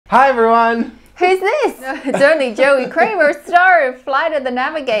Hi everyone! Who's this? It's only Joey Cramer, star of Flight of the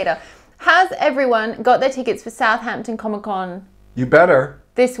Navigator. Has everyone got their tickets for Southampton Comic Con? You better.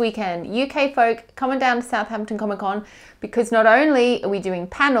 This weekend. UK folk coming down to Southampton Comic Con because not only are we doing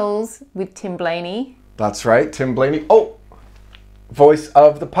panels with Tim Blaney. That's right, Tim Blaney. Oh! Voice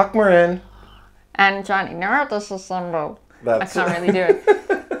of the Puckmarin. And Johnny Nerdisassemble. I That's can't really do it.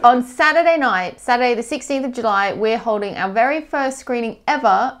 On Saturday night, Saturday the 16th of July, we're holding our very first screening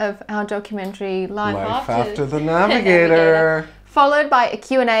ever of our documentary Life After the Navigator. Followed by a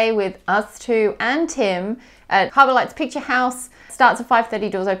Q&A with us two and Tim at Harbour Picturehouse. Starts at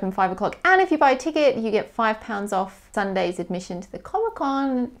 5:30, doors open 5 o'clock. And if you buy a ticket, you get £5 off Sunday's admission to the Comic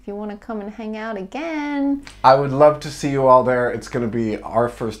Con if you want to come and hang out again. I would love to see you all there. It's going to be our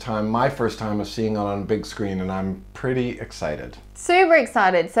first time, my first time of seeing it on a big screen, and I'm pretty excited. Super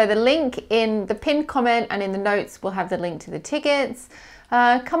excited. So the link in the pinned comment and in the notes will have the link to the tickets.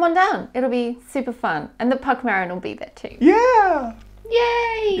 Come on down. It'll be super fun. And the Puckmarin will be there too. Yeah!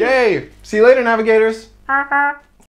 Yay! Yay! See you later, Navigators.